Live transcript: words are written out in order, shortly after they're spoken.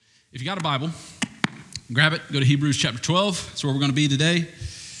If you got a Bible, grab it, go to Hebrews chapter 12. That's where we're going to be today.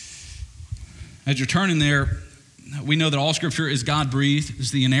 As you're turning there, we know that all Scripture is God-breathed.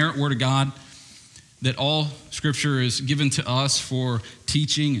 It's the inerrant Word of God, that all Scripture is given to us for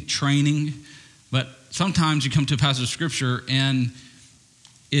teaching and training. But sometimes you come to a passage of Scripture and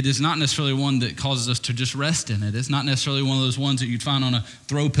it is not necessarily one that causes us to just rest in it. It's not necessarily one of those ones that you'd find on a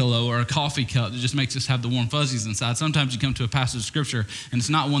throw pillow or a coffee cup that just makes us have the warm fuzzies inside. Sometimes you come to a passage of Scripture and it's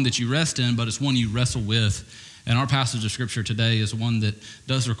not one that you rest in, but it's one you wrestle with. And our passage of Scripture today is one that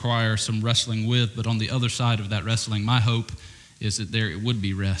does require some wrestling with, but on the other side of that wrestling, my hope is that there it would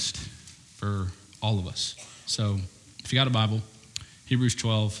be rest for all of us. So if you got a Bible, Hebrews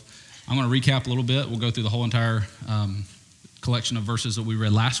 12, I'm going to recap a little bit. We'll go through the whole entire collection of verses that we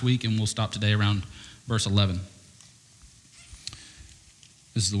read last week, and we'll stop today around verse 11.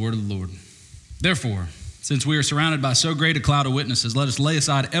 This is the word of the Lord. Therefore, since we are surrounded by so great a cloud of witnesses, let us lay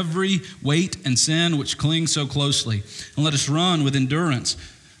aside every weight and sin which clings so closely, and let us run with endurance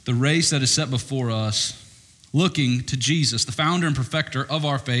the race that is set before us, looking to Jesus, the founder and perfecter of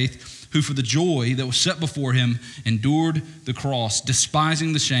our faith, who for the joy that was set before him endured the cross,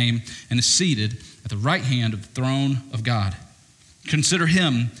 despising the shame, and is seated at the right hand of the throne of God. Consider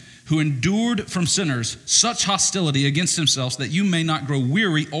him who endured from sinners such hostility against himself that you may not grow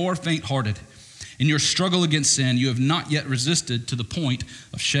weary or faint-hearted. In your struggle against sin, you have not yet resisted to the point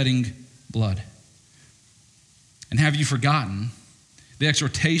of shedding blood. And have you forgotten the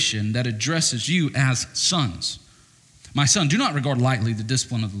exhortation that addresses you as sons? My son, do not regard lightly the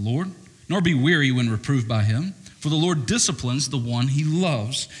discipline of the Lord, nor be weary when reproved by him. For the Lord disciplines the one he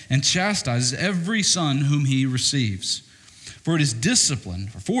loves and chastises every son whom he receives. For it is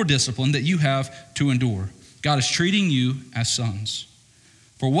for discipline that you have to endure. God is treating you as sons.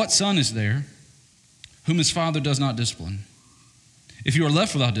 For what son is there whom his father does not discipline? If you are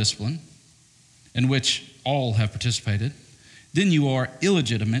left without discipline, in which all have participated, then you are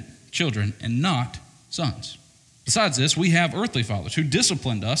illegitimate children and not sons. Besides this, we have earthly fathers who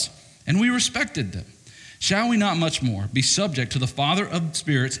disciplined us, and we respected them. Shall we not much more be subject to the Father of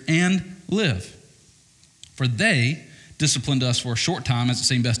spirits and live? For they disciplined us for a short time as it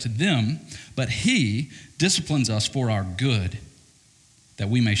seemed best to them, but he disciplines us for our good, that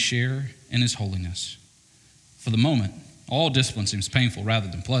we may share in his holiness. For the moment, all discipline seems painful rather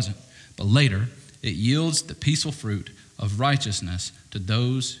than pleasant, but later it yields the peaceful fruit of righteousness to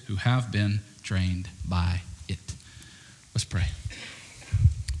those who have been trained by it. Let's pray.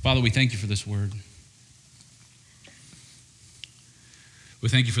 Father, we thank you for this word. We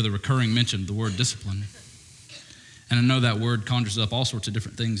thank you for the recurring mention of the word discipline. And I know that word conjures up all sorts of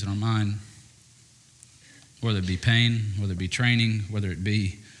different things in our mind, whether it be pain, whether it be training, whether it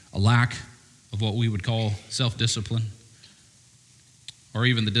be a lack of what we would call self-discipline, or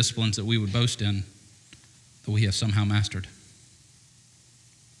even the disciplines that we would boast in that we have somehow mastered.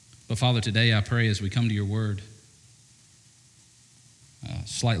 But Father, today I pray as we come to your word, a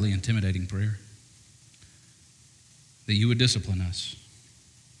slightly intimidating prayer, that you would discipline us,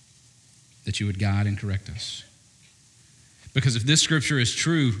 that you would guide and correct us. Because if this scripture is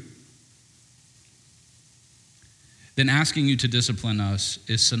true, then asking you to discipline us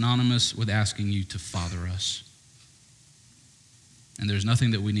is synonymous with asking you to father us. And there's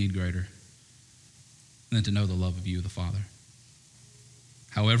nothing that we need greater than to know the love of you, the Father.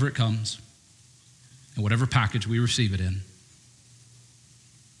 However it comes, and whatever package we receive it in,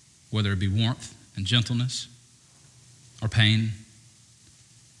 whether it be warmth and gentleness, or pain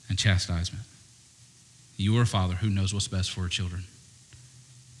and chastisement, you are a Father who knows what's best for our children.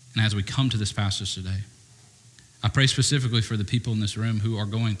 And as we come to this passage today, I pray specifically for the people in this room who are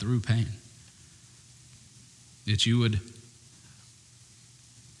going through pain, that you would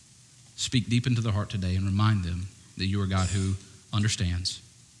speak deep into their heart today and remind them that you are a God who understands,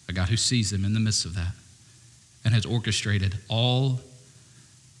 a God who sees them in the midst of that, and has orchestrated all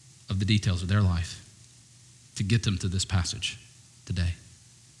of the details of their life to get them to this passage today,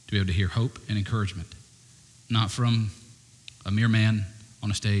 to be able to hear hope and encouragement, not from a mere man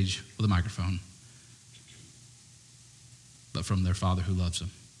on a stage with a microphone, but from their Father who loves them.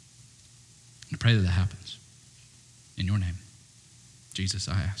 And I pray that happens. In your name, Jesus,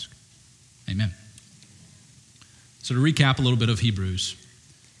 I ask. Amen. So to recap a little bit of Hebrews,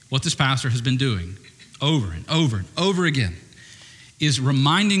 what this pastor has been doing over and over and over again is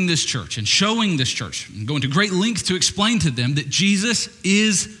reminding this church and showing this church and going to great lengths to explain to them that Jesus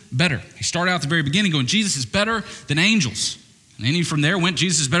is better. He started out at the very beginning going, Jesus is better than angels. And then from there went,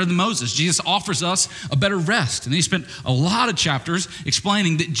 Jesus is better than Moses. Jesus offers us a better rest. And he spent a lot of chapters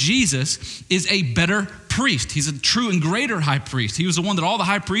explaining that Jesus is a better priest. He's a true and greater high priest. He was the one that all the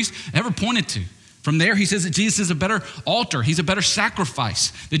high priests ever pointed to. From there, he says that Jesus is a better altar. He's a better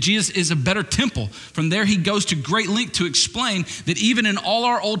sacrifice, that Jesus is a better temple. From there, he goes to great length to explain that even in all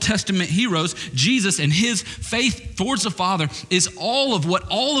our Old Testament heroes, Jesus and his faith towards the Father is all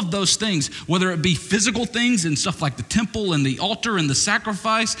of those things, whether it be physical things and stuff like the temple and the altar and the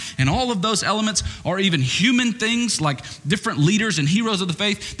sacrifice and all of those elements, or even human things like different leaders and heroes of the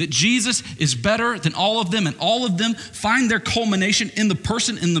faith, that Jesus is better than all of them, and all of them find their culmination in the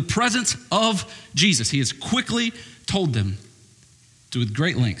person, in the presence of Jesus. He has quickly told them with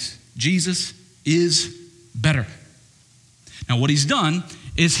great lengths, Jesus is better. Now what he's done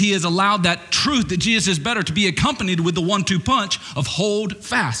is he has allowed that truth that Jesus is better to be accompanied with the 1-2 punch of hold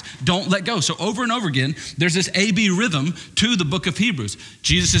fast, don't let go. So over and over again, there's this A-B rhythm to the book of Hebrews.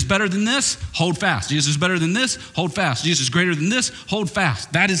 Jesus is better than this, hold fast. Jesus is better than this, hold fast. Jesus is greater than this, hold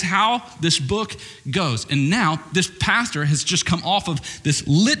fast. That is how this book goes. And now this pastor has just come off of this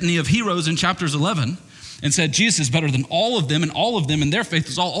litany of heroes in chapters 11 and said Jesus is better than all of them and their faith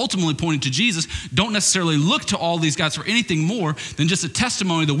is all ultimately pointing to Jesus. Don't necessarily look to all these guys for anything more than just a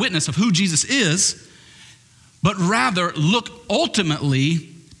testimony, the witness of who Jesus is, but rather look ultimately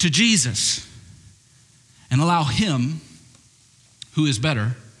to Jesus and allow him who is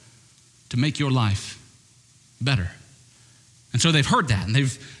better to make your life better. And so they've heard that, and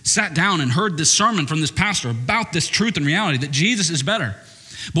they've sat down and heard this sermon from this pastor about this truth and reality that Jesus is better.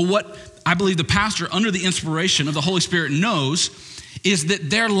 But what I believe the pastor, under the inspiration of the Holy Spirit, knows is that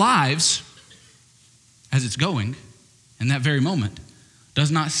their lives, as it's going in that very moment,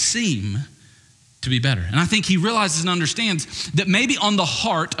 does not seem to be better. And I think he realizes and understands that maybe on the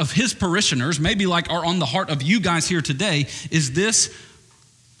heart of his parishioners, maybe like are on the heart of you guys here today, is this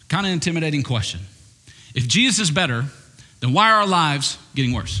kind of intimidating question. If Jesus is better, then why are our lives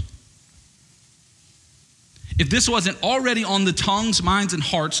getting worse? If this wasn't already on the tongues, minds, and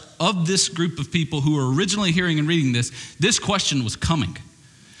hearts of this group of people who were originally hearing and reading this question was coming.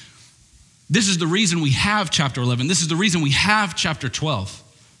 This is the reason we have chapter 11. This is the reason we have chapter 12.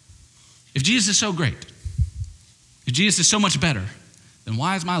 If Jesus is so great, if Jesus is so much better, then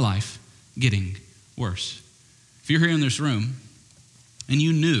why is my life getting worse? If you're here in this room and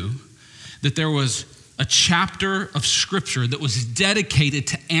you knew that there was a chapter of scripture that was dedicated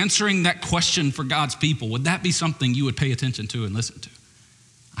to answering that question for God's people, would that be something you would pay attention to and listen to?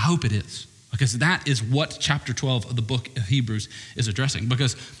 I hope it is, because that is what chapter 12 of the book of Hebrews is addressing.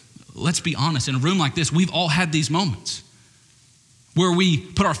 Because let's be honest, in a room like this, we've all had these moments where we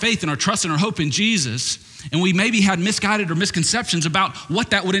put our faith and our trust and our hope in Jesus, and we maybe had misguided or misconceptions about what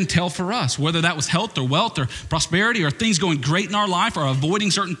that would entail for us, whether that was health or wealth or prosperity or things going great in our life or avoiding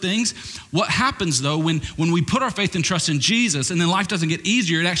certain things. What happens though when we put our faith and trust in Jesus and then life doesn't get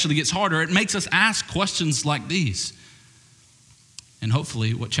easier, it actually gets harder. It makes us ask questions like these. And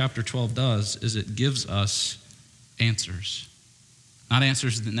hopefully what chapter 12 does is it gives us answers. Not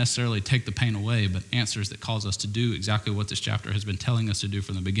answers that necessarily take the pain away, but answers that cause us to do exactly what this chapter has been telling us to do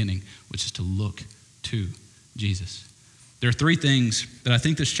from the beginning, which is to look to Jesus. There are three things that I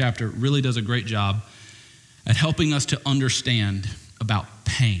think this chapter really does a great job at helping us to understand about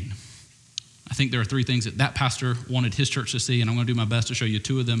pain. I think there are three things that pastor wanted his church to see, and I'm going to do my best to show you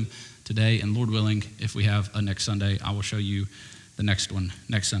two of them today, and Lord willing, if we have a next Sunday, I will show you the next one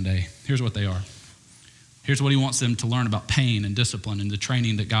next Sunday. Here's what they are. Here's what he wants them to learn about pain and discipline and the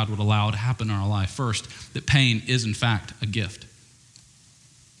training that God would allow to happen in our life. First, that pain is in fact a gift.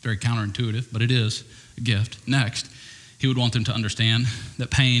 Very counterintuitive, but it is a gift. Next, he would want them to understand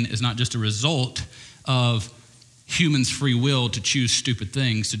that pain is not just a result of humans' free will to choose stupid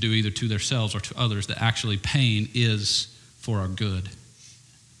things to do either to themselves or to others, that actually pain is for our good.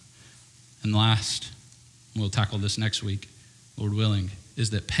 And last, we'll tackle this next week, Lord willing, is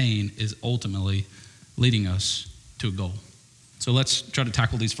that pain is ultimately leading us to a goal. So let's try to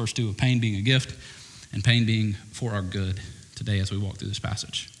tackle these first two, of pain being a gift and pain being for our good today as we walk through this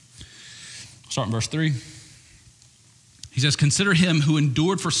passage. Start in verse 3. He says, "Consider him who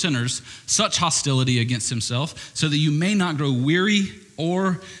endured for sinners such hostility against himself, so that you may not grow weary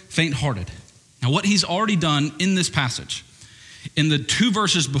or faint-hearted." Now, what he's already done in this passage, in the two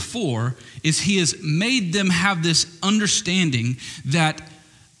verses before, is he has made them have this understanding that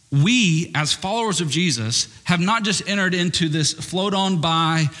we, as followers of Jesus, have not just entered into this float on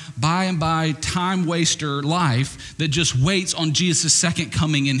by and by, time waster life that just waits on Jesus' second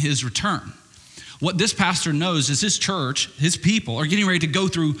coming in his return. What this pastor knows is his church, his people, are getting ready to go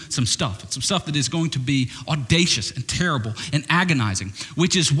through some stuff. It's some stuff that is going to be audacious and terrible and agonizing,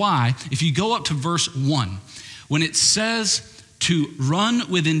 which is why, if you go up to verse 1, when it says to run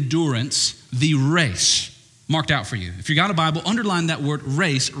with endurance the race, marked out for you. If you got a Bible, underline that word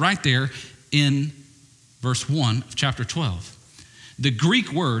race right there in verse 1 of chapter 12. The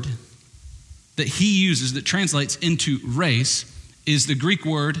Greek word that he uses that translates into race is the Greek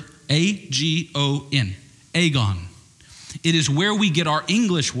word agon, agon. It is where we get our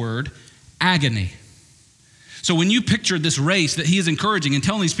English word agony. So when you picture this race that he is encouraging and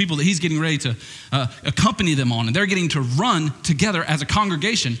telling these people that he's getting ready to accompany them on, and they're getting to run together as a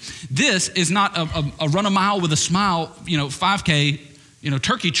congregation, this is not a run a mile with a smile, 5K,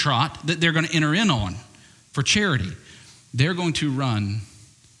 turkey trot that they're going to enter in on for charity. They're going to run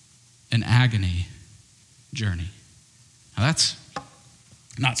an agony journey. Now that's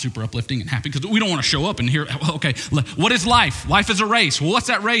not super uplifting and happy because we don't want to show up and hear, okay, what is life? Life is a race. Well, what's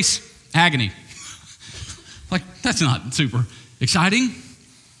that race? Agony. Like, that's not super exciting.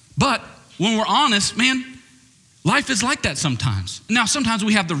 But when we're honest, man, life is like that sometimes. Now, sometimes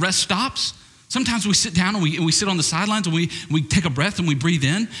we have the rest stops. Sometimes we sit down and we sit on the sidelines and we take a breath and we breathe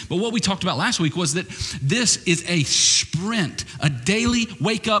in. But what we talked about last week was that this is a sprint, a daily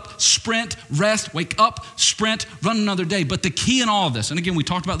wake up, sprint, rest, wake up, sprint, run another day. But the key in all of this, and again, we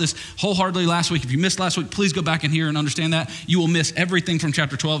talked about this wholeheartedly last week. If you missed last week, please go back in here and understand that. You will miss everything from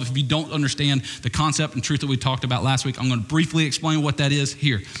chapter 12 if you don't understand the concept and truth that we talked about last week. I'm going to briefly explain what that is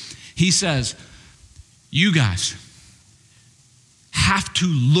here. He says, you guys have to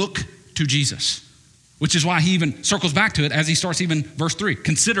look to Jesus, which is why he even circles back to it as he starts even verse 3.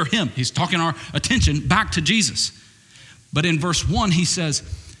 Consider him. He's talking our attention back to Jesus. But in verse 1, he says,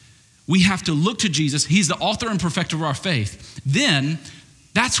 we have to look to Jesus. He's the author and perfecter of our faith. Then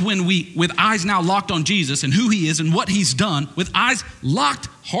that's when we, with eyes now locked on Jesus and who he is and what he's done, with eyes locked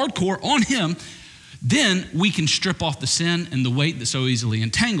hardcore on him, then we can strip off the sin and the weight that so easily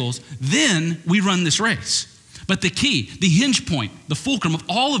entangles. Then we run this race. But the key, the hinge point, the fulcrum of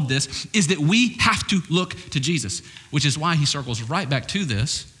all of this is that we have to look to Jesus, which is why he circles right back to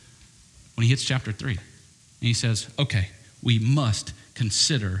this when he hits chapter 3. And he says, okay, we must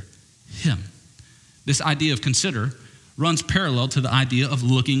consider him. This idea of consider runs parallel to the idea of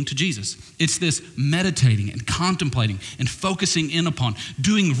looking to Jesus. It's this meditating and contemplating and focusing in upon,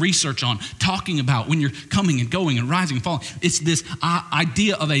 doing research on, talking about when you're coming and going and rising and falling. It's this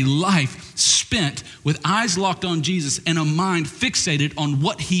idea of a life spent with eyes locked on Jesus and a mind fixated on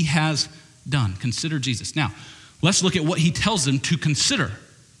what he has done. Consider Jesus. Now, let's look at what he tells them to consider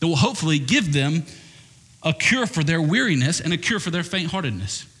that will hopefully give them a cure for their weariness and a cure for their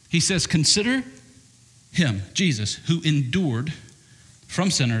faint-heartedness. He says, consider him, Jesus, who endured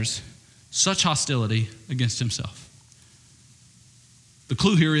from sinners such hostility against himself. The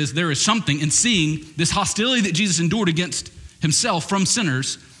clue here is there is something in seeing this hostility that Jesus endured against himself from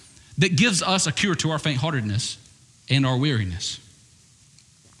sinners that gives us a cure to our faint-heartedness and our weariness.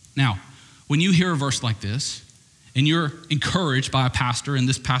 Now, when you hear a verse like this, and you're encouraged by a pastor in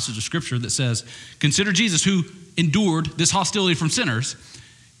this passage of scripture that says, consider Jesus who endured this hostility from sinners,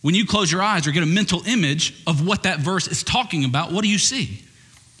 when you close your eyes or get a mental image of what that verse is talking about, what do you see?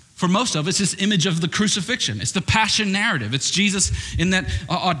 For most of us, it's this image of the crucifixion. It's the passion narrative. It's Jesus in that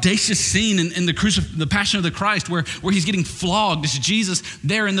audacious scene in the Passion of the Christ where he's getting flogged. It's Jesus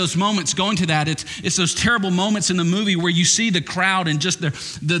there in those moments going to that. It's those terrible moments in the movie where you see the crowd and just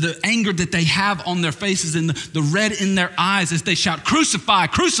the anger that they have on their faces and the red in their eyes as they shout, crucify,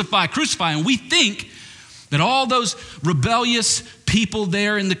 crucify, crucify. And we think that all those rebellious people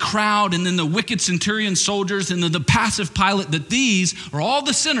there in the crowd and then the wicked centurion soldiers and the passive Pilate, that these are all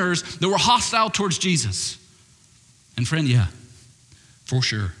the sinners that were hostile towards Jesus. And friend, yeah, for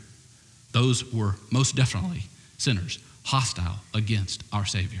sure, those were most definitely sinners hostile against our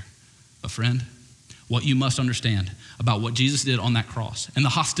Savior. But friend, what you must understand about what Jesus did on that cross and the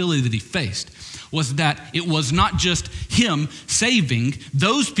hostility that he faced was that it was not just him saving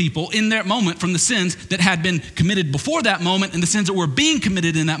those people in that moment from the sins that had been committed before that moment and the sins that were being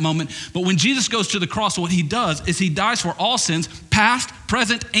committed in that moment. But when Jesus goes to the cross, what he does is he dies for all sins, past,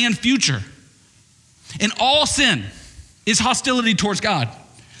 present, and future. And all sin is hostility towards God.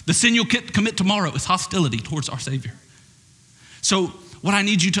 The sin you'll commit tomorrow is hostility towards our Savior. So what I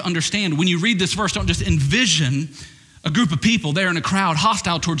need you to understand, when you read this verse, don't just envision a group of people there in a crowd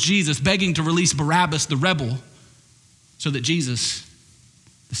hostile towards Jesus, begging to release Barabbas, the rebel, so that Jesus,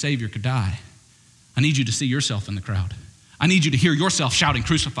 the Savior, could die. I need you to see yourself in the crowd. I need you to hear yourself shouting,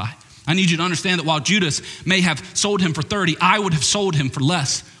 crucify. I need you to understand that while Judas may have sold him for 30, I would have sold him for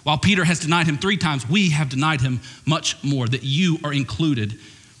less While Peter has denied him 3 times, we have denied him much more, that you are included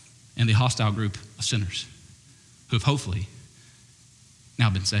in the hostile group of sinners who have hopefully now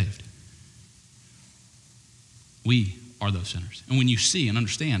been saved. We are those sinners. And when you see and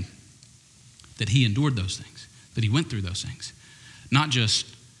understand that he endured those things, that he went through those things, not just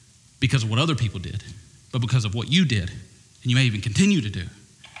because of what other people did, but because of what you did, and you may even continue to do.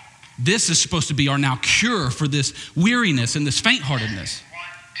 This is supposed to be our now cure for this weariness and this faint-heartedness. 1,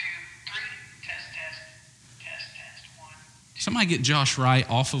 2, 3, test. 1. Somebody get Josh Wright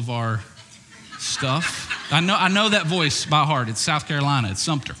off of our stuff. I know that voice by heart. It's South Carolina. It's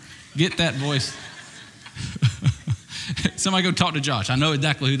Sumter. Get that voice. Somebody go talk to Josh. I know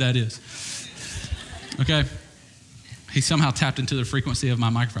exactly who that is. Okay? He somehow tapped into the frequency of my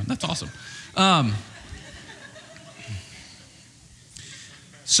microphone. That's awesome.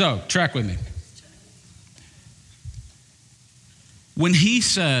 So, track with me. When he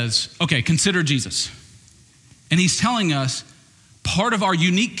says, okay, consider Jesus, and he's telling us part of our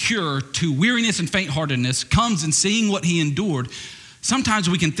unique cure to weariness and faint-heartedness comes in seeing what he endured, sometimes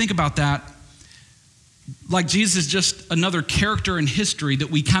we can think about that like Jesus is just another character in history that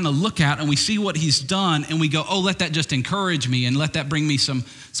we kind of look at and we see what he's done and we go, oh, let that just encourage me and let that bring me some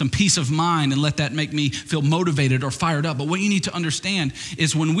peace of mind and let that make me feel motivated or fired up. But what you need to understand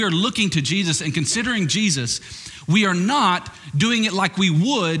is when we're looking to Jesus and considering Jesus, we are not doing it like we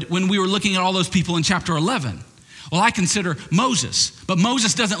would when we were looking at all those people in chapter 11. Well, I consider Moses, but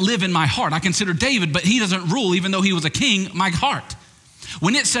Moses doesn't live in my heart. I consider David, but he doesn't rule, even though he was a king, my heart.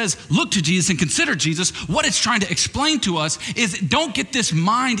 When it says, look to Jesus and consider Jesus, what it's trying to explain to us is don't get this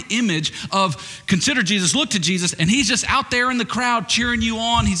mind image of consider Jesus, look to Jesus, and he's just out there in the crowd cheering you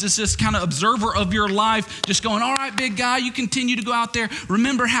on. He's just this kind of observer of your life, just going, all right, big guy, you continue to go out there.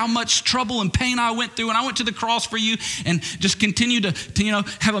 Remember how much trouble and pain I went through, and I went to the cross for you, and just continue to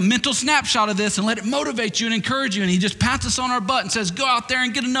have a mental snapshot of this and let it motivate you and encourage you. And he just pats us on our butt and says, go out there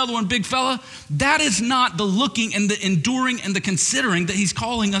and get another one, big fella. That is not the looking and the enduring and the considering that he's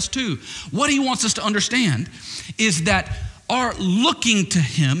calling us to. What he wants us to understand is that our looking to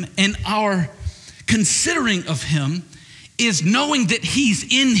him and our considering of him is knowing that he's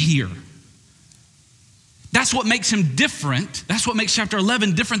in here. That's what makes him different. That's what makes chapter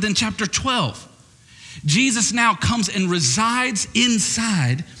 11 different than chapter 12. Jesus now comes and resides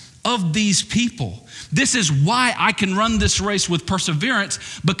inside of these people. This is why I can run this race with perseverance,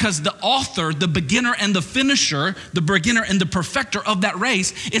 because the author, the beginner and the finisher, the beginner and the perfecter of that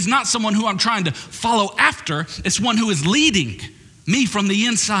race is not someone who I'm trying to follow after. It's one who is leading me from the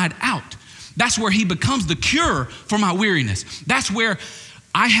inside out. That's where he becomes the cure for my weariness. That's where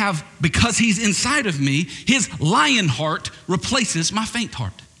I have, because he's inside of me, his lion heart replaces my faint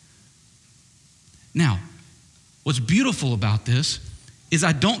heart. Now, what's beautiful about this is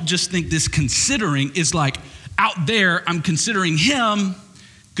I don't just think this considering is like out there, I'm considering him,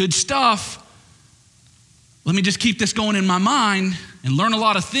 good stuff. Let me just keep this going in my mind and learn a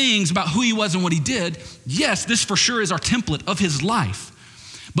lot of things about who he was and what he did. Yes, this for sure is our template of his life.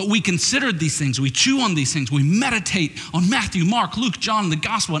 But we consider these things, we chew on these things, we meditate on Matthew, Mark, Luke, John, the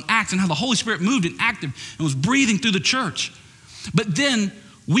gospel and Acts and how the Holy Spirit moved and acted and was breathing through the church. But then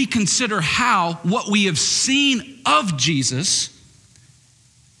we consider how what we have seen of Jesus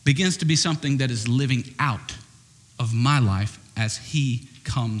begins to be something that is living out of my life as he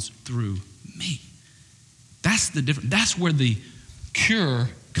comes through me. That's the difference. That's where the cure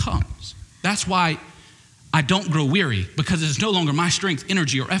comes. That's why I don't grow weary, because it's no longer my strength,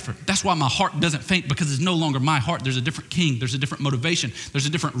 energy, or effort. That's why my heart doesn't faint, because it's no longer my heart. There's a different king. There's a different motivation. There's a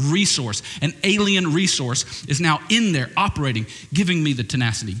different resource. An alien resource is now in there operating, giving me the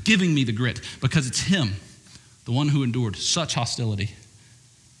tenacity, giving me the grit, because it's him, the one who endured such hostility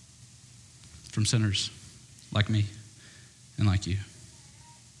from sinners like me and like you.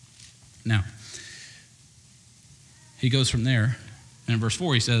 Now, he goes from there, and in verse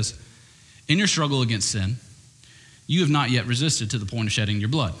 4 he says, in your struggle against sin, you have not yet resisted to the point of shedding your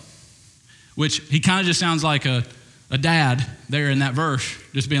blood. Which he kind of just sounds like a dad there in that verse,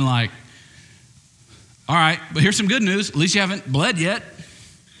 just being like, all right, but here's some good news. At least you haven't bled yet.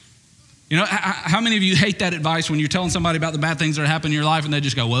 You know, how many of you hate that advice when you're telling somebody about the bad things that happen in your life and they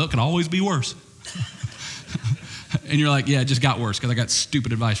just go, well, it could always be worse. And you're like, yeah, it just got worse because I got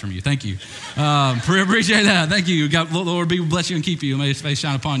stupid advice from you. Thank you. Appreciate that. Thank you. God, Lord, bless you and keep you. May his face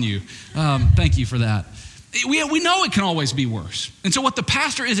shine upon you. Thank you for that. We know it can always be worse. And so what the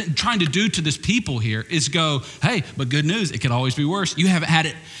pastor isn't trying to do to this people here is go, hey, but good news, it could always be worse. You haven't had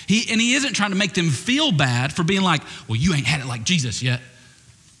it. He isn't trying to make them feel bad for being like, well, you ain't had it like Jesus yet.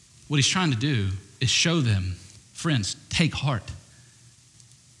 What he's trying to do is show them, friends, take heart.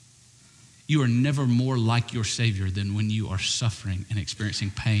 you are never more like your Savior than when you are suffering and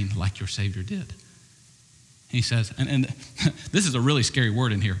experiencing pain like your Savior did. He says, and this is a really scary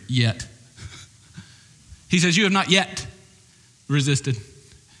word in here, yet. He says, you have not yet resisted.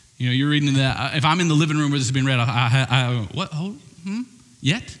 You know, you're reading that. If I'm in the living room where this is being read, what?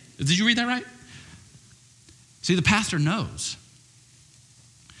 Yet? Did you read that right? See, the pastor knows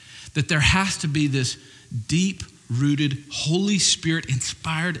that there has to be this deep-rooted, Holy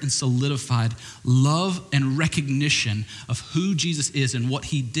Spirit-inspired and solidified love and recognition of who Jesus is and what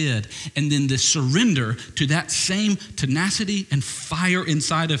he did, and then the surrender to that same tenacity and fire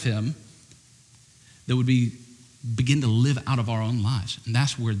inside of him that would begin to live out of our own lives. And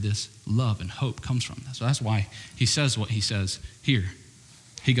that's where this love and hope comes from. So that's why he says what he says here.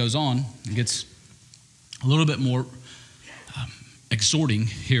 He goes on and gets a little bit more exhorting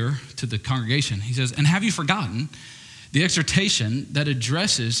here to the congregation. He says, and have you forgotten the exhortation that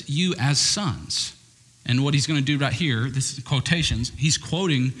addresses you as sons? And what he's going to do right here, this is quotations, he's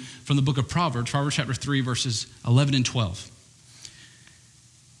quoting from the book of Proverbs chapter 3, verses 11 and 12.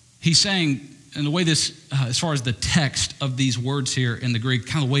 He's saying, and the way this, as far as the text of these words here in the Greek,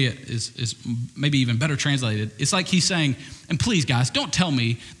 kind of the way it is maybe even better translated, it's like he's saying, and please guys, don't tell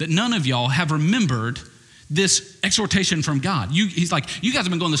me that none of y'all have remembered this exhortation from God. He's like, you guys have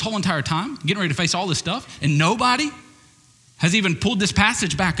been going this whole entire time, getting ready to face all this stuff, and nobody has even pulled this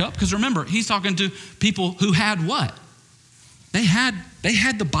passage back up. Because remember, he's talking to people who had what? They had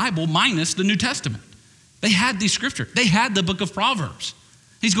the Bible minus the New Testament. They had these scriptures. They had the book of Proverbs.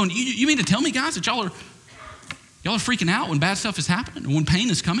 He's going, you mean to tell me, guys, that y'all are freaking out when bad stuff is happening and when pain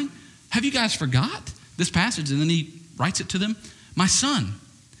is coming? Have you guys forgot this passage? And then he writes it to them. My son,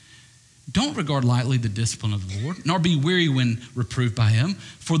 don't regard lightly the discipline of the Lord, nor be weary when reproved by him.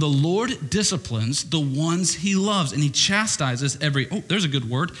 For the Lord disciplines the ones he loves, and he chastises every, there's a good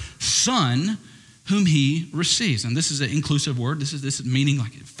word, son whom he receives. And this is an inclusive word. This is meaning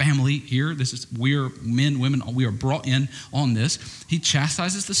like family here. This is, we are men, women, we are brought in on this. He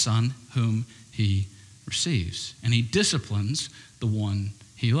chastises the son whom he receives, and he disciplines the one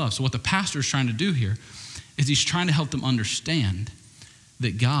he loves. So what the pastor is trying to do here is he's trying to help them understand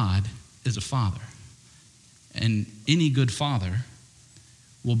that God is a father, and any good father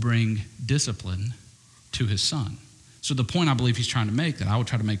will bring discipline to his son. So the point I believe he's trying to make, that I will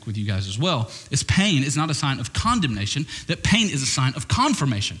try to make with you guys as well, is pain is not a sign of condemnation, that pain is a sign of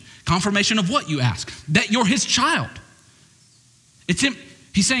confirmation. Confirmation of what, you ask? That you're his child. It's him.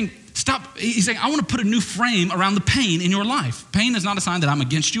 He's saying, stop. He's saying, I want to put a new frame around the pain in your life. Pain is not a sign that I'm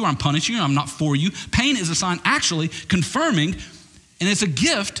against you or I'm punishing you or I'm not for you. Pain is a sign actually confirming, and it's a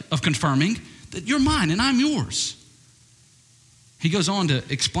gift of confirming that you're mine and I'm yours. He goes on to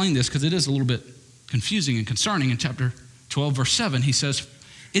explain this because it is a little bit confusing and concerning. In chapter 12, verse 7, he says,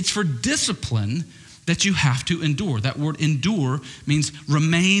 it's for discipline that you have to endure. That word endure means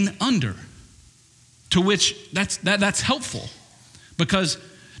remain under, to which that's helpful, because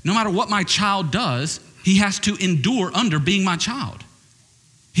no matter what my child does, he has to endure under being my child.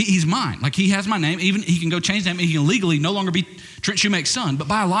 He's mine. Like, he has my name. Even he can go change name. He can legally no longer be Trent Shoemake's son, but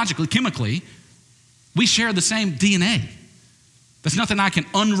biologically, chemically, we share the same DNA. That's nothing I can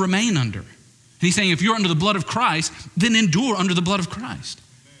unremain under. And he's saying, if you're under the blood of Christ, then endure under the blood of Christ.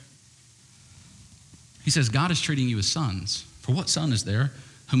 He says, God is treating you as sons. For what son is there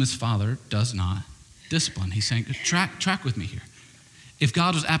whom his father does not discipline? He's saying, track with me here. If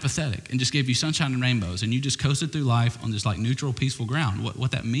God was apathetic and just gave you sunshine and rainbows and you just coasted through life on this like neutral, peaceful ground, what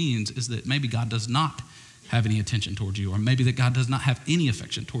that means is that maybe God does not have any attention towards you, or maybe that God does not have any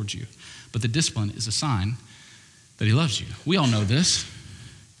affection towards you. But the discipline is a sign that he loves you. We all know this.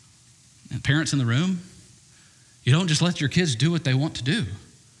 And parents in the room, you don't just let your kids do what they want to do,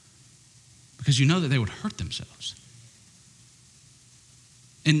 because you know that they would hurt themselves.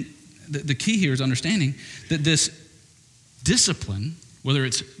 And the key here is understanding that this discipline, whether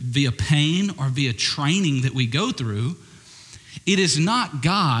it's via pain or via training that we go through, it is not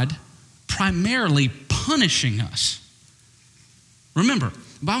God primarily punishing us. Remember,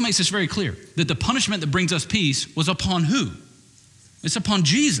 the Bible makes this very clear, that the punishment that brings us peace was upon who? It's upon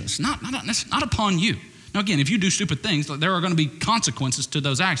Jesus, not upon you. Now again, if you do stupid things, there are going to be consequences to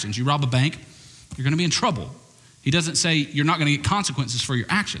those actions. You rob a bank, you're going to be in trouble. He doesn't say you're not going to get consequences for your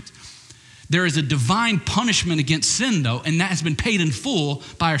actions. There is a divine punishment against sin, though, and that has been paid in full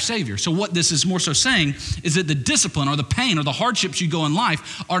by our Savior. So what this is more so saying is that the discipline or the pain or the hardships you go in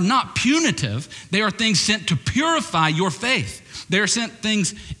life are not punitive. They are things sent to purify your faith. They are sent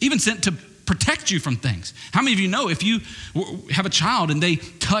to protect you from things. How many of you know if you have a child and they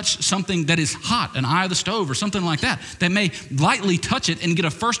touch something that is hot, an eye of the stove or something like that, they may lightly touch it and get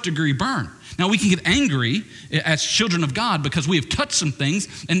a first-degree burn. Now, we can get angry as children of God because we have touched some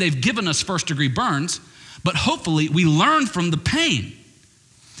things and they've given us first-degree burns, but hopefully we learn from the pain.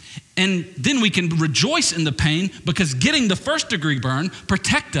 And then we can rejoice in the pain because getting the first-degree burn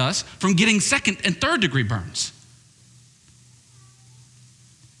protect us from getting second and third-degree burns.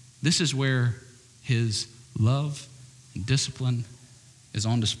 This is where his love and discipline is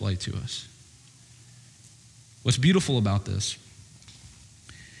on display to us. What's beautiful about this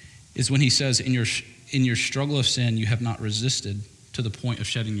is when he says, in your struggle of sin, you have not resisted to the point of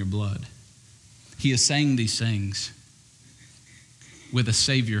shedding your blood. He is saying these things with a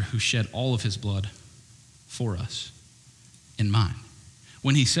Savior who shed all of his blood for us in mind.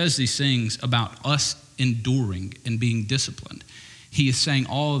 When he says these things about us enduring and being disciplined, he is saying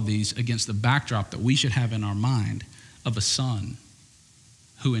all of these against the backdrop that we should have in our mind of a son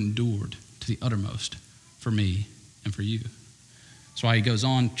who endured to the uttermost for me and for you. That's why he goes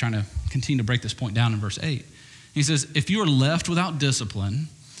on trying to continue to break this point down in verse 8. He says, if you are left without discipline,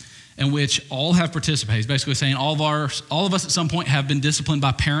 in which all have participated, he's basically saying all of us at some point have been disciplined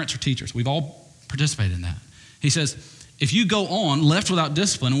by parents or teachers. We've all participated in that. He says, if you go on left without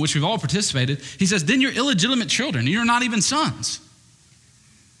discipline, in which we've all participated, he says, then you're illegitimate children. You're not even sons.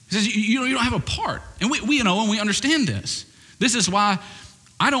 He says, you don't have a part. And we know and we understand this. This is why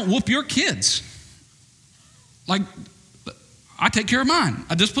I don't whoop your kids. Like, I take care of mine.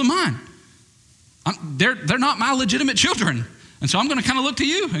 I discipline mine. They're not my legitimate children. And so I'm going to kind of look to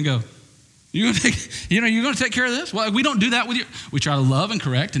you and go, you're going to take care of this? Well, we don't do that with you. We try to love and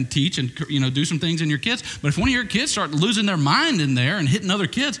correct and teach and, do some things in your kids. But if one of your kids start losing their mind in there and hitting other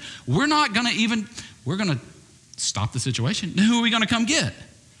kids, we're going to stop the situation. Who are we going to come get?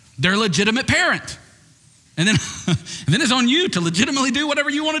 Their legitimate parent. And then, it's on you to legitimately do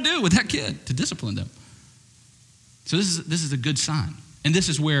whatever you want to do with that kid, to discipline them. So this is a good sign. And this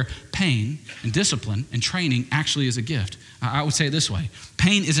is where pain and discipline and training actually is a gift. I would say it this way.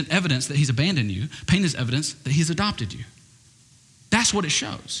 Pain isn't evidence that he's abandoned you. Pain is evidence that he's adopted you. That's what it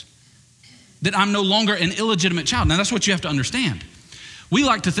shows. That I'm no longer an illegitimate child. Now that's what you have to understand. We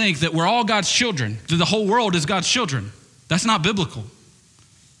like to think that we're all God's children, that the whole world is God's children. That's not biblical.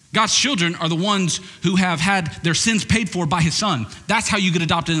 God's children are the ones who have had their sins paid for by his son. That's how you get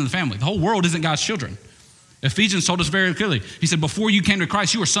adopted into the family. The whole world isn't God's children. Ephesians told us very clearly. He said, before you came to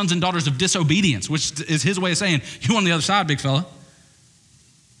Christ, you were sons and daughters of disobedience, which is his way of saying, you on the other side, big fella.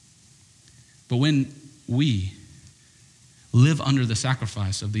 But when we live under the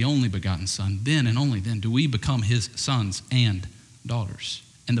sacrifice of the only begotten son, then and only then do we become his sons and daughters.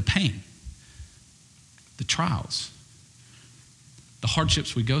 And the pain, the trials, the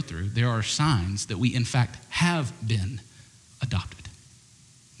hardships we go through, there are signs that we in fact have been adopted.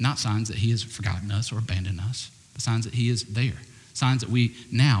 Not signs that he has forgotten us or abandoned us, but signs that he is there. Signs that we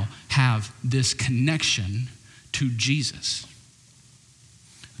now have this connection to Jesus.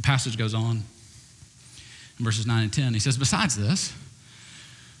 The passage goes on in verses 9 and 10. He says, besides this,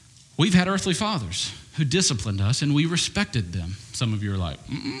 we've had earthly fathers who disciplined us and we respected them. Some of you are like,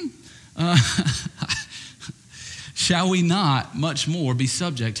 shall we not much more be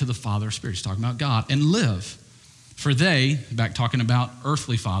subject to the Father of spirits, talking about God, and live? For they, back talking about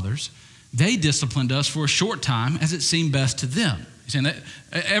earthly fathers, they disciplined us for a short time as it seemed best to them. He's saying that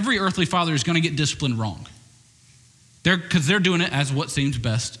every earthly father is going to get disciplined wrong. Because they're doing it as what seems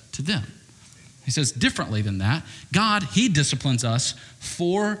best to them. He says differently than that, God, he disciplines us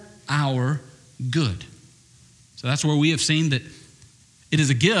for our good. So that's where we have seen that it is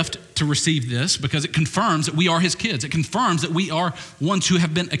a gift to receive this because it confirms that we are his kids. It confirms that we are ones who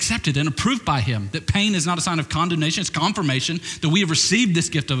have been accepted and approved by him, that pain is not a sign of condemnation, it's confirmation that we have received this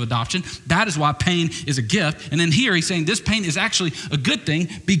gift of adoption. That is why pain is a gift. And then here he's saying this pain is actually a good thing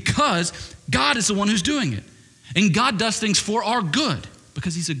because God is the one who's doing it. And God does things for our good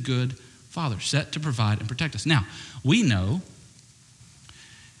because he's a good father, set to provide and protect us. Now, we know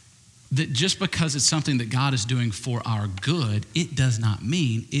that just because it's something that God is doing for our good, it does not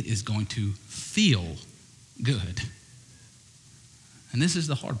mean it is going to feel good. And this is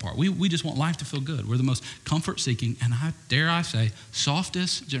the hard part. We just want life to feel good. We're the most comfort-seeking, and dare I say,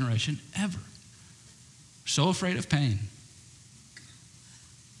 softest generation ever. So afraid of pain.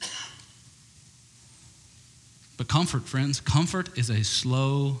 But comfort, friends, comfort is a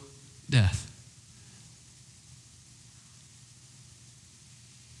slow death.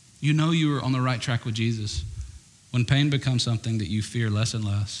 You know you are on the right track with Jesus when pain becomes something that you fear less and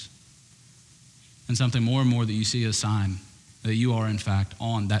less, and something more and more that you see as a sign that you are in fact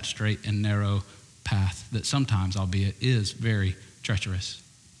on that straight and narrow path that sometimes, albeit, is very treacherous.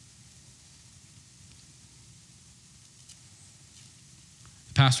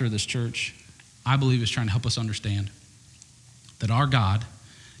 The pastor of this church I believe, is trying to help us understand that our God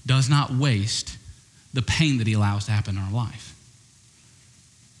does not waste the pain that he allows to happen in our life.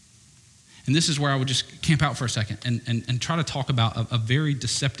 And this is where I would just camp out for a second and try to talk about a very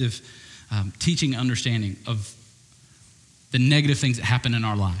deceptive teaching understanding of the negative things that happen in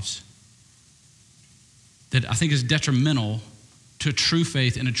our lives that I think is detrimental to true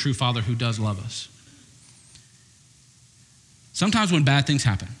faith in a true Father who does love us. Sometimes when bad things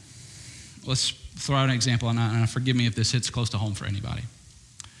happen, let's throw out an example, and forgive me if this hits close to home for anybody.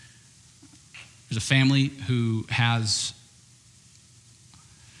 There's a family who has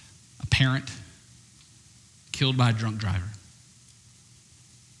a parent killed by a drunk driver.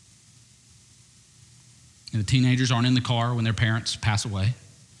 And the teenagers aren't in the car when their parents pass away.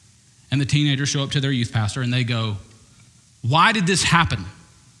 And the teenagers show up to their youth pastor and they go, "Why did this happen?"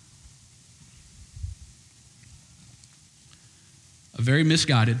 A very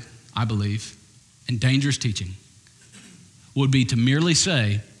misguided, I believe, and dangerous teaching would be to merely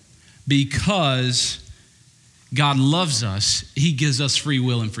say, because God loves us, he gives us free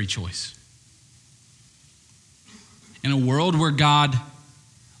will and free choice. In a world where God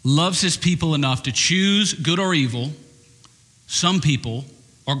loves his people enough to choose good or evil, some people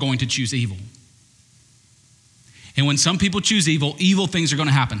are going to choose evil. And when some people choose evil, evil things are going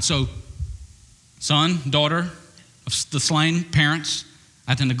to happen. So, son, daughter of the slain parents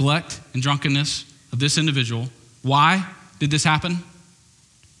at the neglect and drunkenness of this individual, why did this happen?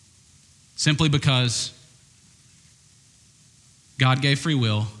 Simply because God gave free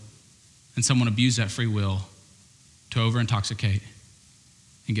will and someone abused that free will to over-intoxicate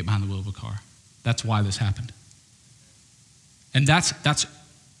and get behind the wheel of a car. That's why this happened. And that's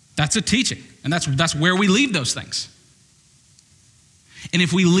a teaching. And that's where we leave those things. And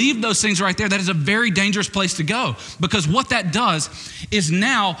if we leave those things right there, that is a very dangerous place to go. Because what that does is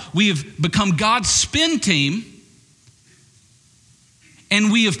now we have become God's spin team, and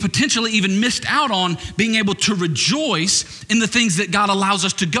we have potentially even missed out on being able to rejoice in the things that God allows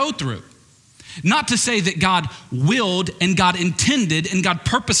us to go through. Not to say that God willed and God intended and God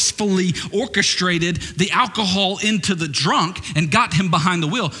purposefully orchestrated the alcohol into the drunk and got him behind the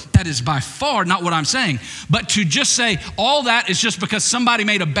wheel. That is by far not what I'm saying. But to just say all that is just because somebody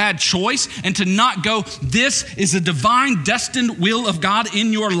made a bad choice, and to not go, this is a divine destined will of God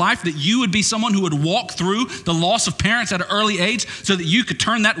in your life, that you would be someone who would walk through the loss of parents at an early age so that you could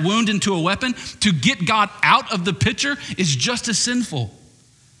turn that wound into a weapon. To get God out of the picture is just as sinful.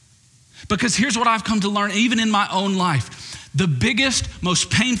 Because here's what I've come to learn, even in my own life. The biggest, most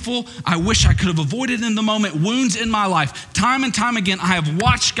painful, I wish I could have avoided in the moment, wounds in my life, time and time again, I have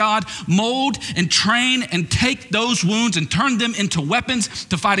watched God mold and train and take those wounds and turn them into weapons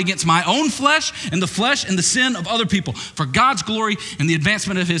to fight against my own flesh and the sin of other people for God's glory and the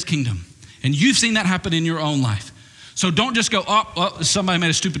advancement of his kingdom. And you've seen that happen in your own life. So don't just go, oh, somebody made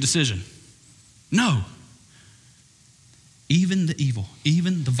a stupid decision. No. Even the evil,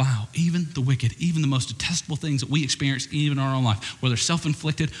 even the vile, even the wicked, even the most detestable things that we experience even in our own life, whether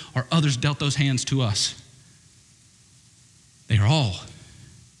self-inflicted or others dealt those hands to us, they are all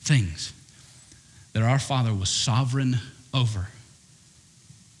things that our Father was sovereign over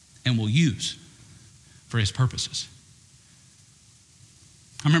and will use for his purposes.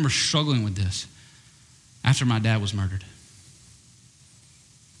 I remember struggling with this after my dad was murdered.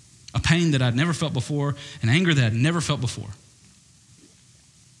 A pain that I'd never felt before, an anger that I'd never felt before.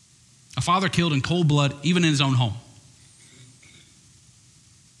 A father killed in cold blood, even in his own home.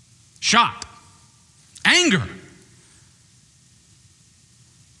 Shock. Anger.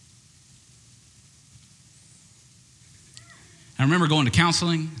 I remember going to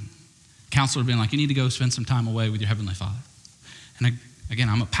counseling, counselor being like, you need to go spend some time away with your Heavenly Father. And again,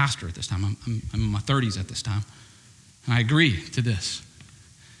 I'm a pastor at this time. I'm in my 30s at this time. And I agree to this.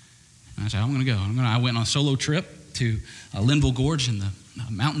 And I said, I'm going to go. I went on a solo trip to Linville Gorge in the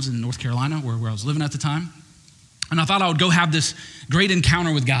mountains in North Carolina where I was living at the time. And I thought I would go have this great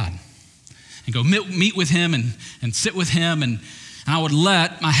encounter with God and go meet with him and sit with him. And I would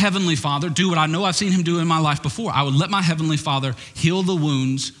let my Heavenly Father do what I know I've seen him do in my life before. I would let my Heavenly Father heal the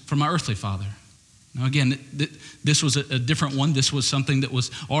wounds from my earthly father. Now again, this was a different one. This was something that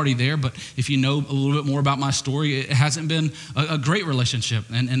was already there, but if you know a little bit more about my story, it hasn't been a great relationship.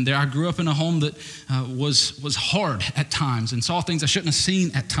 And there, I grew up in a home that was hard at times and saw things I shouldn't have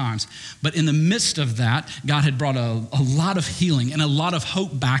seen at times. But in the midst of that, God had brought a lot of healing and a lot of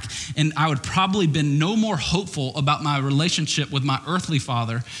hope back, and I would probably been no more hopeful about my relationship with my earthly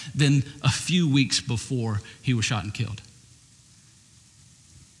father than a few weeks before he was shot and killed.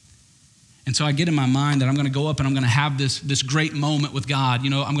 And so I get in my mind that I'm going to go up and I'm going to have this great moment with God.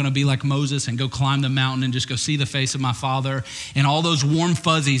 You know, I'm going to be like Moses and go climb the mountain and just go see the face of my Father, and all those warm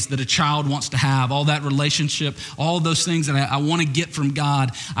fuzzies that a child wants to have, all that relationship, all those things that I want to get from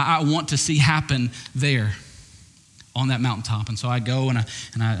God, I want to see happen there on that mountaintop. And so I go and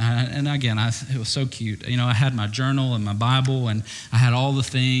it was so cute. You know, I had my journal and my Bible, and I had all the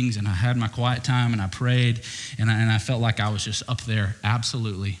things, and I had my quiet time, and I prayed, and I felt like I was just up there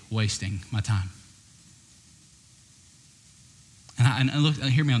absolutely wasting my time. And look,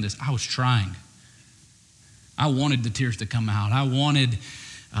 hear me on this. I was trying. I wanted the tears to come out. I wanted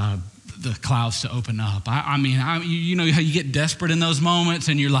the clouds to open up. You know how you get desperate in those moments,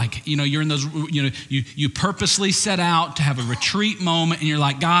 and you're like, you know, you're in those, you know, you purposely set out to have a retreat moment, and you're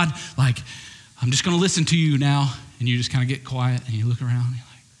like, God, like, I'm just going to listen to you now. And you just kind of get quiet, and you look around, and you're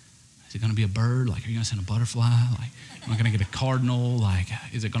like, is it going to be a bird? Like, are you going to send a butterfly? Like, am I going to get a cardinal? Like,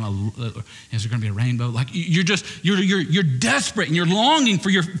 is there going to be a rainbow? Like, you're desperate, and you're longing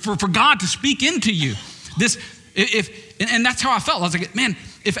for God to speak into you. And that's how I felt. I was like, man,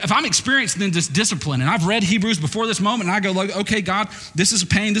 if I'm experiencing this discipline, and I've read Hebrews before this moment, and I go, like, okay, God, this is a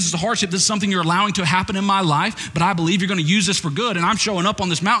pain, this is a hardship, this is something you're allowing to happen in my life, but I believe you're going to use this for good, and I'm showing up on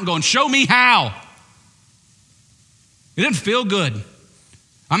this mountain going, show me how. It didn't feel good.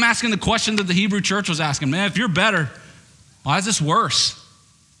 I'm asking the question that the Hebrew church was asking, man, if you're better, why is this worse?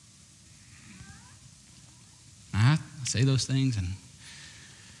 I say those things, and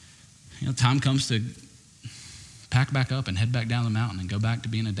you know, time comes to pack back up and head back down the mountain and go back to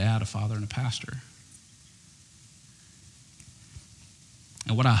being a dad, a father, and a pastor.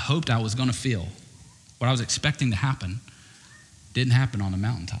 And what I hoped I was going to feel, what I was expecting to happen, didn't happen on the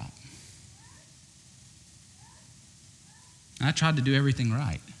mountaintop. And I tried to do everything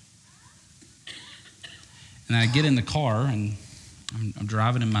right. And I get in the car, and I'm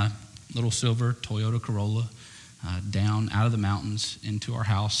driving in my little silver Toyota Corolla down out of the mountains into our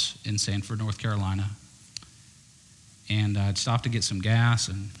house in Sanford, North Carolina. And I'd stopped to get some gas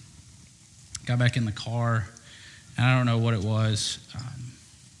and got back in the car, and I don't know what it was.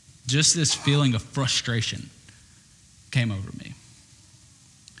 Just this feeling of frustration came over me.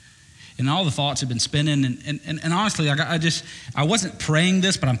 And all the thoughts had been spinning, and honestly, I wasn't praying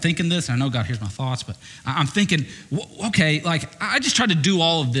this, but I'm thinking this, and I know God hears my thoughts, but I'm thinking, okay, like, I just tried to do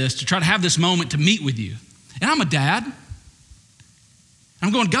all of this to try to have this moment to meet with you. And I'm a dad.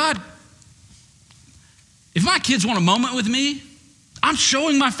 I'm going, God, if my kids want a moment with me, I'm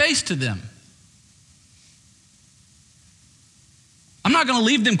showing my face to them. I'm not going to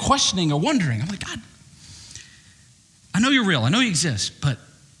leave them questioning or wondering. I'm like, God, I know you're real. I know you exist, but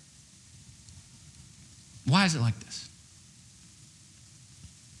why is it like this?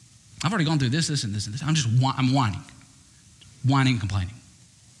 I've already gone through this, and this, and this. I'm whining and complaining.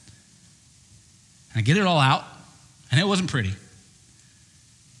 And I get it all out, and it wasn't pretty.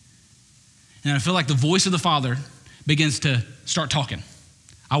 And I feel like the voice of the Father begins to start talking.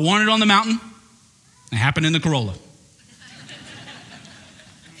 I wanted it on the mountain. It happened in the Corolla.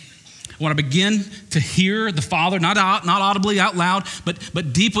 When I begin to hear the Father, not audibly out loud,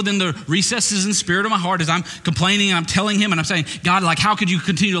 but deep within the recesses and spirit of my heart, as I'm complaining and I'm telling him and I'm saying, God, like, how could you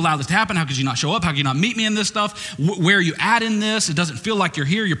continue to allow this to happen? How could you not show up? How could you not meet me in this stuff? Where are you at in this? It doesn't feel like you're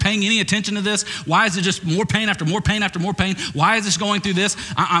here. You're paying any attention to this. Why is it just more pain after more pain after more pain? Why is this going through this?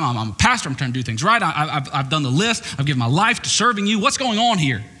 I'm a pastor. I'm trying to do things right. I've done the list. I've given my life to serving you. What's going on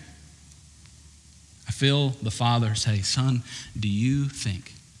here? I feel the Father say, son, do you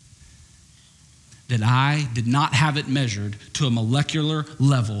think that I did not have it measured to a molecular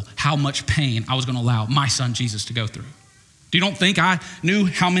level how much pain I was going to allow my son Jesus to go through? Do you don't think I knew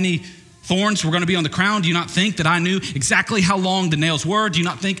how many thorns were going to be on the crown? Do you not think that I knew exactly how long the nails were? Do you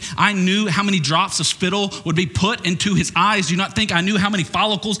not think I knew how many drops of spittle would be put into his eyes? Do you not think I knew how many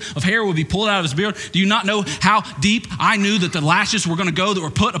follicles of hair would be pulled out of his beard? Do you not know how deep I knew that the lashes were going to go that were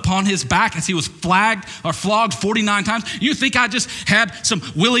put upon his back as he was flogged 49 times? You think I just had some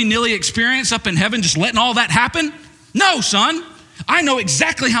willy-nilly experience up in heaven just letting all that happen? No, son. I know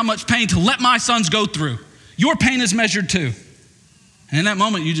exactly how much pain to let my sons go through. Your pain is measured too. And in that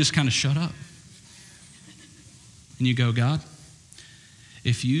moment, you just kind of shut up. And you go, God,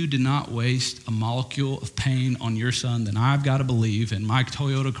 if you did not waste a molecule of pain on your son, then I've got to believe in my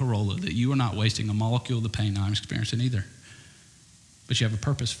Toyota Corolla that you are not wasting a molecule of the pain I'm experiencing either. But you have a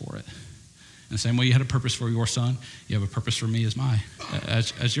purpose for it. In the same way you had a purpose for your son, you have a purpose for me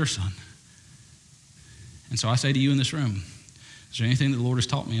as your son. And so I say to you in this room, is there anything that the Lord has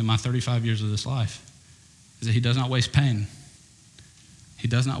taught me in my 35 years of this life? Is that he does not waste pain. He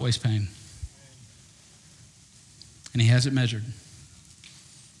does not waste pain. And he has it measured.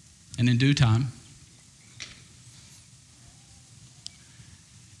 And in due time,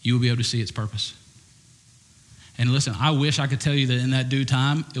 you will be able to see its purpose. And listen, I wish I could tell you that in that due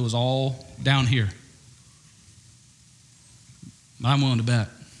time, it was all down here. But I'm willing to bet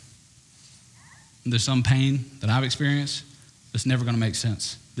there's some pain that I've experienced that's never going to make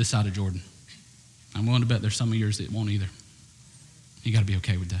sense this side of Jordan. I'm willing to bet there's some of yours that won't either. You got to be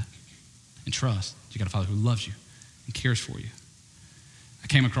okay with that. And trust you got a Father who loves you and cares for you. I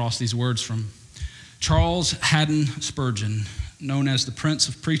came across these words from Charles Haddon Spurgeon, known as the Prince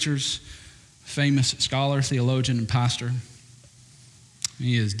of Preachers, famous scholar, theologian, and pastor.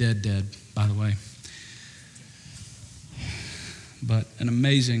 He is dead, by the way. But an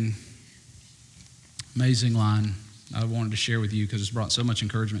amazing line I wanted to share with you because it's brought so much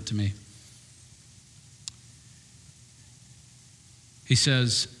encouragement to me. He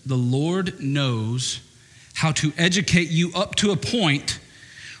says, "The Lord knows how to educate you up to a point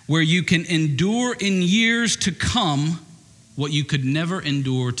where you can endure in years to come what you could never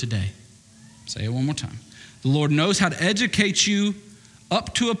endure today." Say it one more time. The Lord knows how to educate you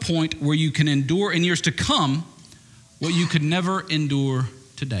up to a point where you can endure in years to come what you could never endure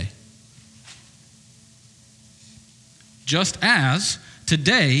today. Just as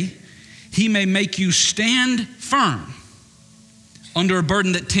today he may make you stand firm under a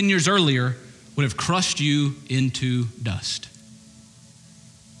burden that 10 years earlier would have crushed you into dust.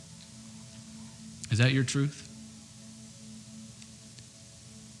 Is that your truth?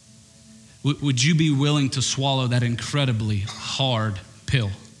 Would you be willing to swallow that incredibly hard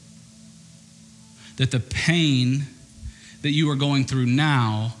pill? That the pain that you are going through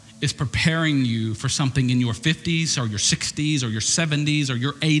now is preparing you for something in your 50s or your 60s or your 70s or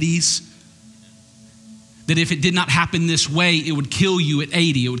your 80s. That if it did not happen this way, it would kill you at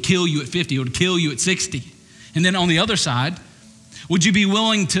 80, it would kill you at 50, it would kill you at 60. And then on the other side, would you be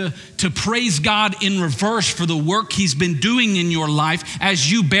willing to praise God in reverse for the work he's been doing in your life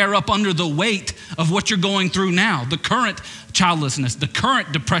as you bear up under the weight of what you're going through now? The current childlessness, the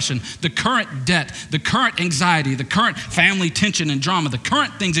current depression, the current debt, the current anxiety, the current family tension and drama, the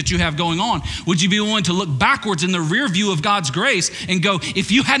current things that you have going on. Would you be willing to look backwards in the rear view of God's grace and go,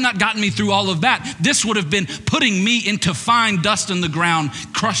 if you had not gotten me through all of that, this would have been putting me into fine dust in the ground,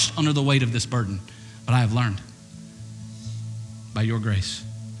 crushed under the weight of this burden. But I have learned by your grace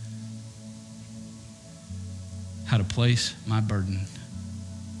how to place my burden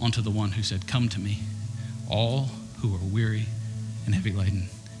onto the one who said, "Come to me, all who are weary and heavy laden,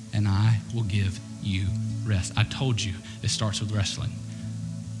 and I will give you rest." I told you it starts with wrestling.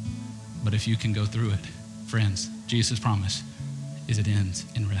 But if you can go through it, friends, Jesus' promise is it ends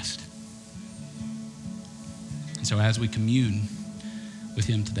in rest. And so as we commune with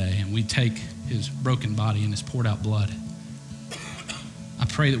him today and we take his broken body and his poured out blood, I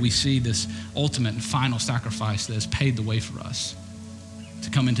pray that we see this ultimate and final sacrifice that has paid the way for us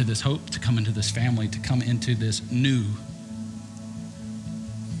to come into this hope, to come into this family, to come into this new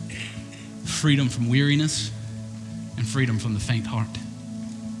freedom from weariness and freedom from the faint heart.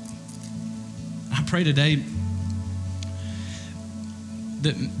 I pray today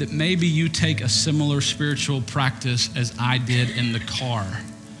that maybe you take a similar spiritual practice as I did in the car.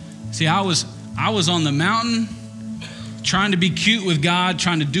 See, I was on the mountain trying to be cute with God,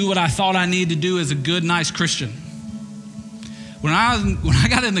 trying to do what I thought I needed to do as a good, nice Christian. When I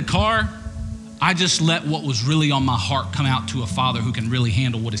got in the car, I just let what was really on my heart come out to a father who can really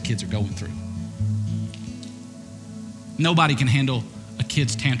handle what his kids are going through. Nobody can handle a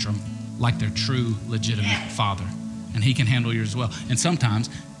kid's tantrum like their true, legitimate father. And he can handle yours as well. And sometimes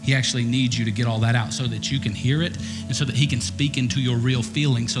he actually needs you to get all that out so that you can hear it and so that he can speak into your real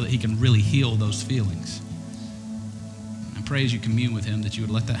feelings so that he can really heal those feelings. I pray as you commune with him that you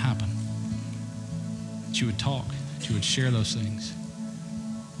would let that happen. That you would talk, that you would share those things.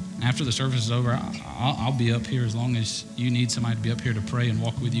 After the service is over, I'll be up here as long as you need somebody to be up here to pray and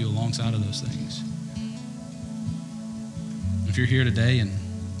walk with you alongside of those things. If you're here today and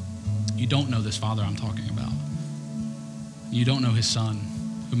you don't know this Father I'm talking about, you don't know his Son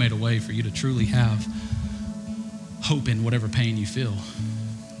who made a way for you to truly have hope in whatever pain you feel,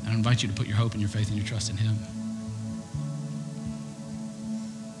 I invite you to put your hope and your faith and your trust in him.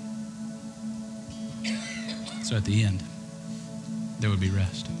 So at the end, there would be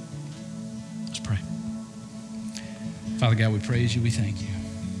rest. Let's pray. Father God, we praise you, we thank you.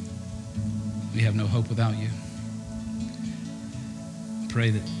 We have no hope without you. I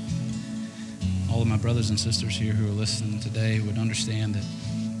pray that all of my brothers and sisters here who are listening today would understand that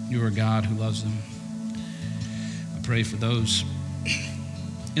you are a God who loves them. I pray for those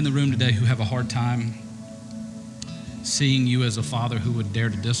in the room today who have a hard time seeing you as a father who would dare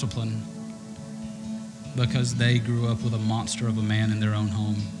to discipline because they grew up with a monster of a man in their own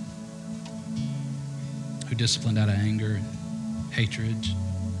home who disciplined out of anger and hatred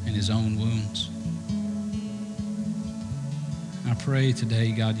and his own wounds. I pray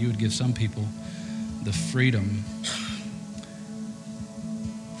today, God, you would give some people the freedom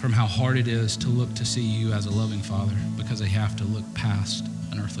from how hard it is to look to see you as a loving father because they have to look past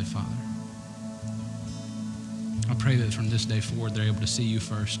an earthly father. I pray that from this day forward, they're able to see you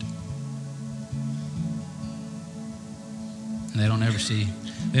first. And they don't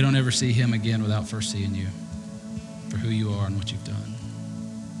ever see him again without first seeing you for who you are and what you've done.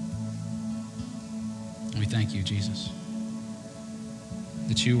 And we thank you, Jesus,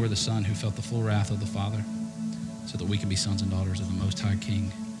 that you were the Son who felt the full wrath of the Father so that we can be sons and daughters of the Most High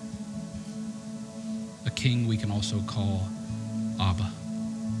King. A King we can also call Abba,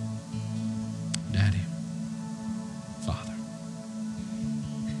 Daddy, Father.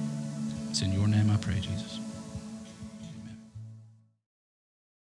 It's in your name I pray, Jesus.